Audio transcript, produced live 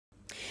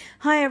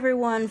Hi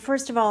everyone.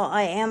 First of all,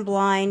 I am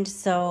blind,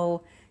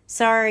 so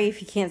sorry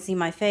if you can't see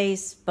my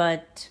face,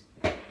 but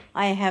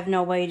I have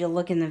no way to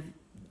look in the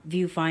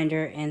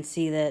viewfinder and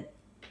see that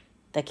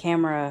the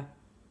camera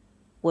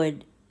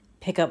would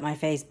pick up my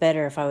face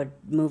better if I would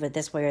move it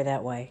this way or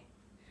that way.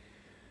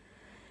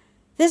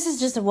 This is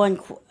just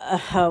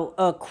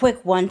a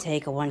quick one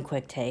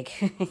quick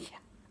take.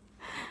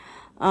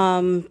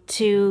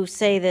 To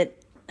say that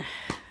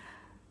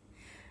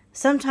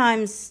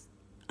sometimes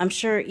I'm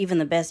sure even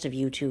the best of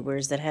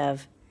YouTubers that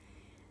have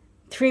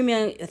 3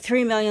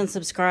 million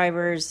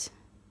subscribers,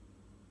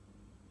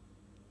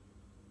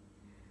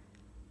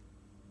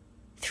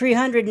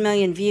 300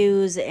 million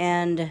views,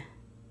 and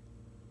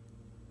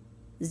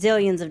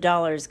zillions of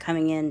dollars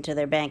coming into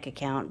their bank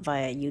account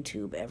via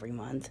YouTube every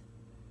month,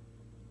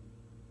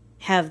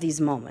 have these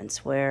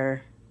moments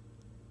where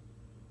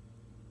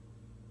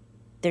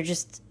they're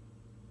just,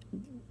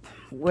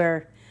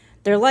 where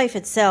their life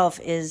itself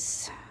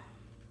is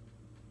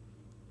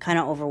kind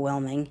of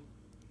overwhelming.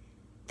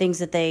 Things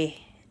that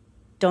they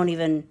don't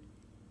even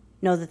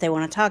know that they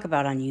want to talk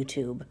about on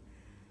YouTube.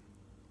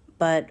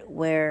 But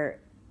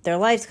where their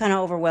life's kind of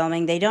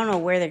overwhelming, they don't know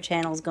where their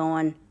channel's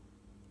going.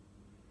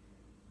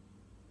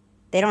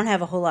 They don't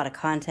have a whole lot of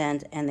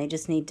content, and they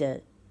just need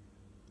to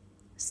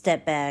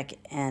step back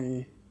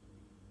and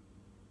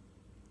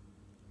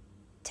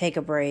take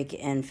a break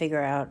and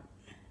figure out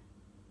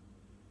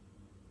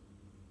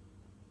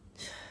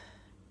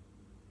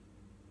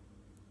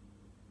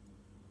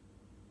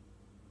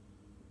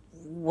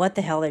what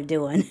the hell they're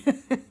doing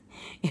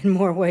in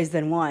more ways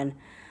than one.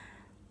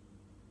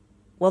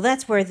 Well,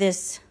 that's where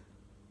this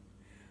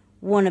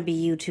wannabe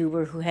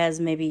YouTuber who has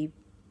maybe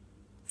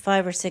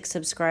 5 or 6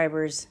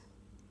 subscribers,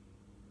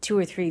 2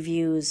 or 3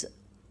 views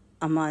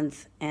a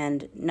month,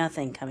 and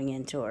nothing coming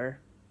into her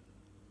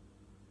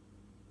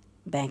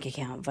bank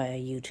account via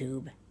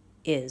YouTube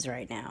is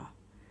right now.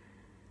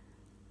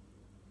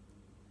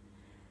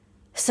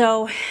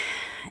 So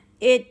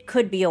it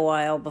could be a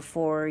while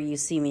before you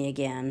see me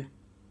again.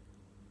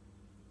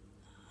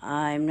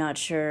 I'm not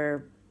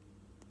sure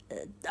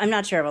of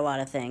a lot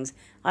of things.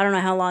 I don't know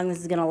how long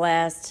this is going to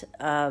last.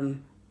 I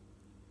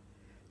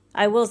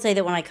will say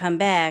that when I come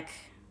back,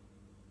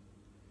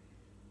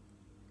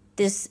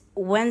 this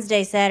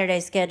Wednesday, Saturday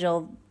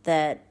schedule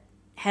that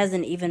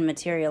hasn't even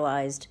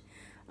materialized,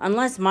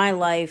 unless my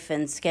life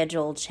and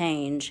schedule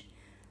change,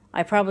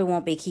 I probably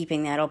won't be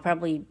keeping that. I'll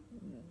probably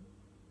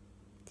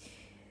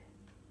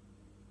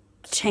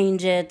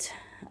change it.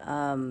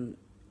 I mean,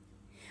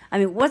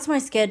 what's my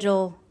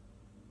schedule?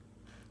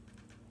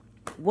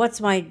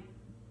 What's my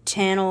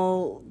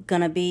channel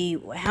gonna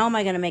be? How am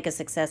I gonna make a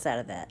success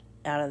out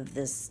of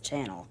this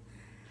channel?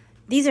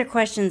 These are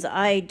questions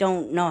I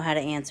don't know how to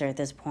answer at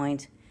this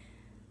point.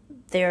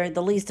 They're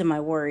the least of my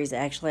worries,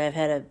 actually.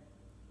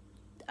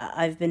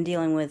 I've been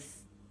dealing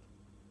with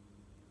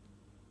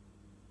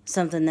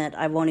something that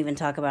I won't even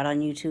talk about on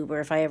YouTube,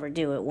 or if I ever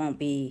do, it won't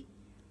be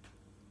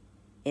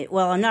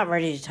well, I'm not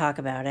ready to talk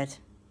about it.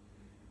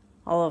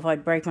 Although if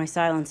I'd break my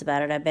silence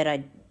about it, I bet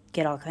I'd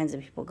get all kinds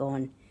of people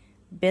going,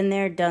 been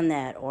there, done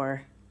that,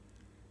 or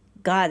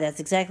God, that's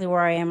exactly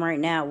where I am right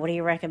now. What do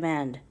you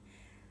recommend?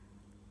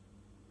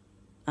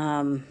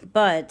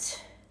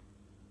 But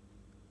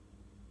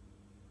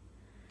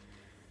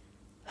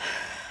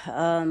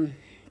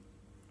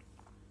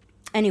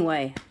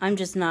anyway, I'm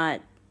just a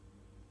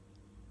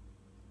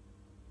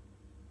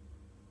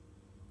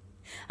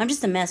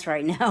mess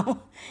right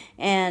now.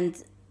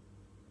 And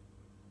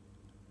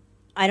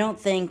I don't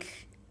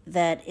think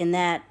that in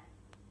that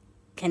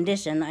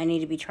condition I need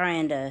to be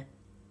trying to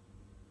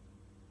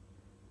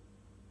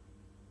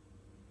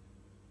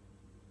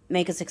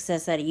make a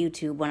success out of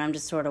YouTube when I'm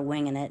just sort of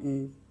winging it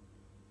and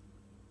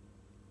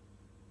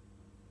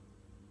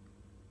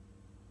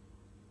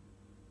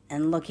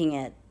looking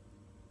at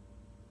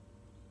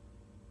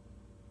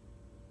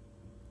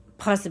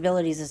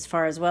possibilities as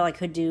far as, well, I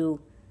could do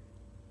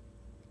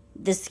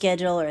this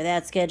schedule or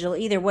that schedule.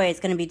 Either way, it's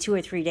going to be 2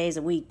 or 3 days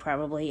a week,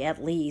 probably,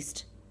 at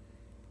least.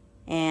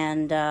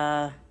 And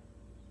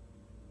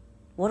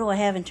what do I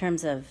have in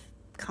terms of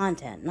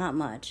content? Not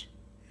much.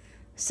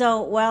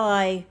 So while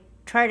I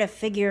try to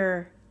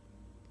figure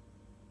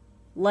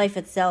life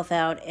itself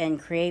out and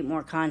create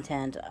more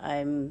content,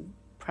 I'm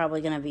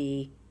probably going to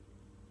be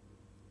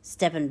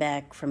stepping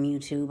back from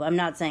YouTube. I'm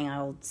not saying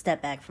I'll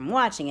step back from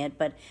watching it,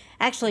 but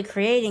actually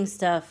creating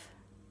stuff,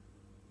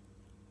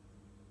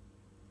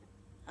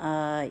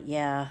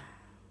 yeah,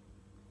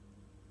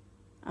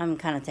 I'm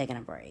kind of taking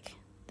a break.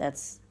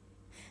 That's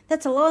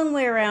a long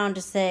way around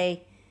to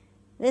say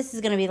this is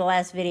going to be the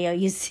last video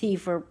you see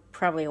for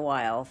probably a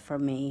while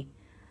from me.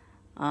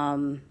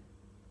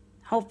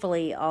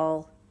 Hopefully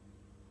I'll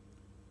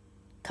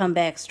come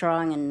back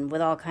strong and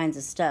with all kinds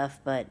of stuff,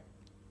 but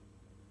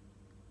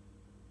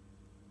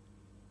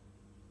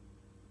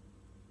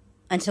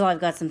until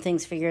I've got some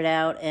things figured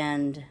out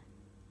until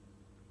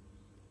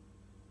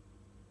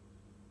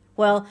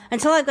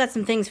I've got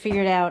some things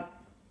figured out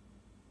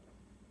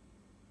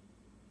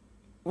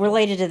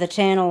related to the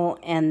channel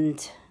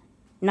and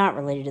not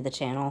related to the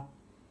channel,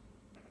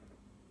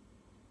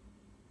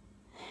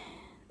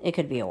 it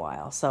could be a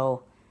while.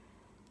 So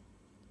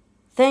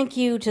thank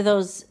you to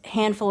those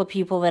handful of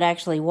people that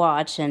actually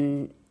watch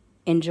and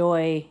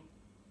enjoy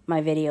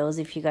my videos,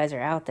 if you guys are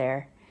out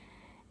there.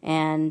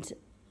 And,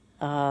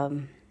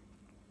 you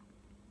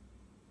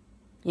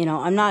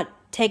know, I'm not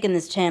taking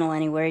this channel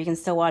anywhere. You can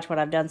still watch what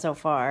I've done so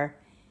far,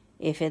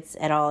 if it's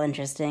at all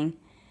interesting.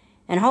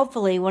 And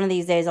hopefully one of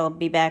these days I'll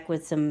be back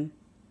with some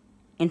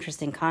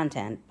interesting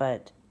content,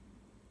 but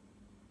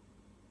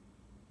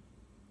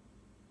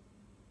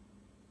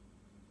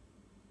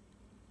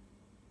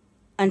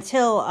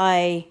until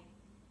I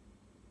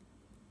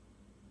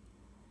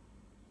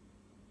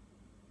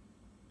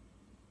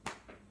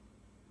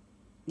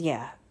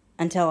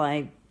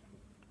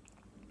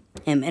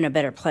am in a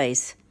better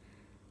place,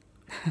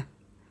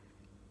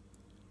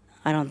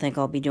 I don't think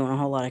I'll be doing a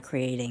whole lot of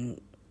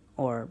creating,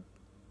 or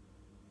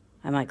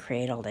I might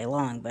create all day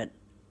long, but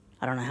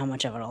I don't know how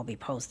much of it I'll be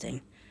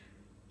posting.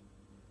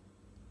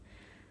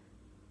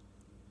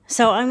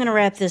 So I'm going to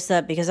wrap this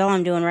up because all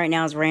I'm doing right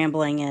now is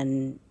rambling,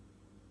 and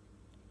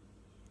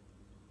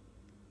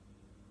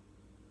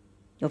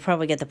you'll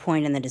probably get the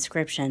point in the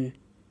description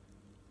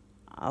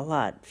a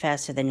lot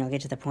faster than you'll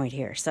get to the point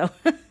here. So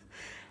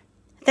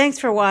thanks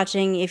for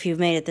watching if you've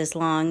made it this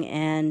long,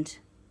 and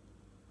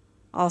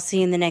I'll see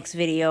you in the next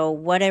video,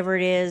 whatever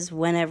it is,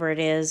 whenever it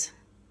is.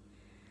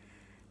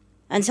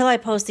 Until I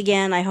post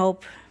again, I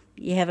hope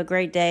you have a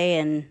great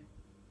day,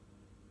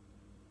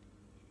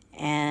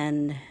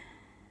 and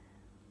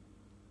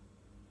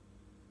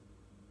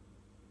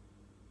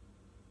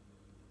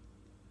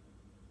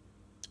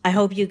I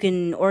hope you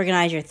can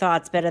organize your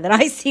thoughts better than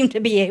I seem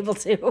to be able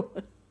to.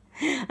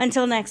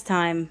 Until next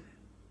time,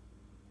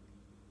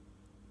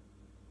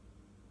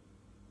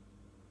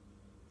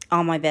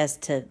 all my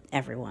best to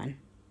everyone.